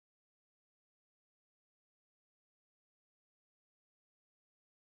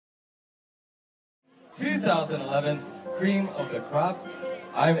2011 Cream of the Crop.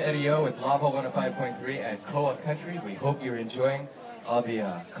 I'm Eddie O with Lava 105.3 and Koa Country. We hope you're enjoying all the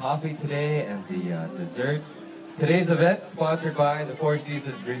coffee today and the desserts. Today's event sponsored by the Four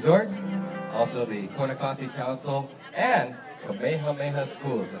Seasons Resort, also the Kona Coffee Council, and Kamehameha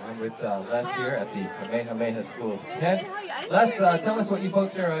Schools. And I'm with Les here at the Kamehameha Schools tent. Les, tell us what you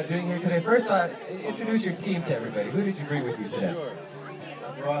folks are doing here today. First, introduce your team to everybody. Who did you bring with you today? Sure.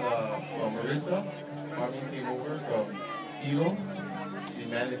 I brought Marissa. Carmen came over from Hilo. She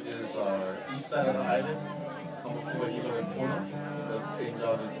manages our east side of the island. Kamakua, Hilo, and Kona. She does the same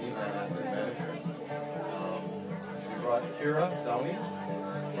job as me, my asset manager. She brought Kira Downey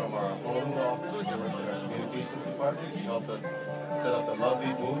from our Honolulu office. She works in our communications department. She helped us set up the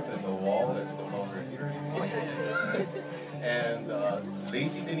lovely booth and the wall that's no longer here anymore. And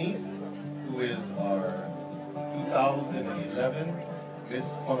Lacey Denise, who is our 2011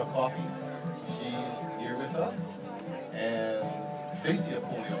 Miss Kona Coffee. She's here with us. And Tracy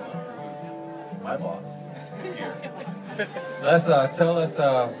Apoliona, who is my boss, is here. Les, tell us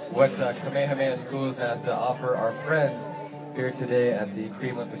what Kamehameha Schools has to offer our friends here today at the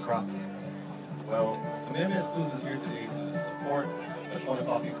Cream of the Crop. Well, Kamehameha Schools is here today to support the Kona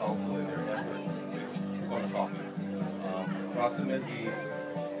Coffee Council in their efforts with Kona Coffee. Approximately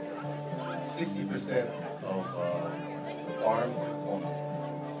 60% of farms in Kona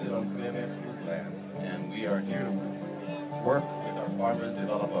sit on Kamehameha Schools land, and we are here to work with our farmers,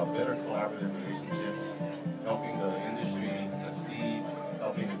 develop a better collaborative relationship, helping the industry succeed,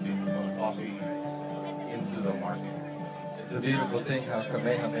 helping to take Kona Coffee into the market. It's a beautiful thing how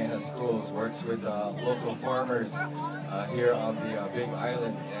Kamehameha Schools works with local farmers here on the Big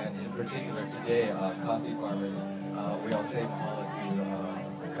Island, and in particular today, coffee farmers. We all say mahalo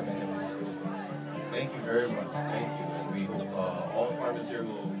to the Kamehameha Schools. Thank you very much. Thank you. And we hope all the farmers here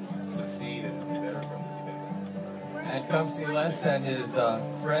will succeed and be better from this event. And come see Les and his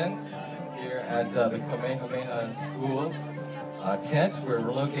friends here at the Kamehameha Schools tent. We're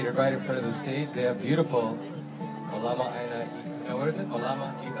located right in front of the stage. They have beautiful Olama Aina, what is it?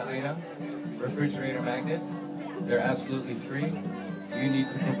 Olama Ika Aina refrigerator magnets. They're absolutely free. You need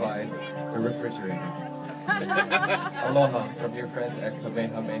to provide the refrigerator. Aloha from your friends at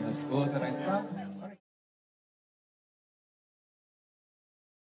Kamehameha Schools, and I stop.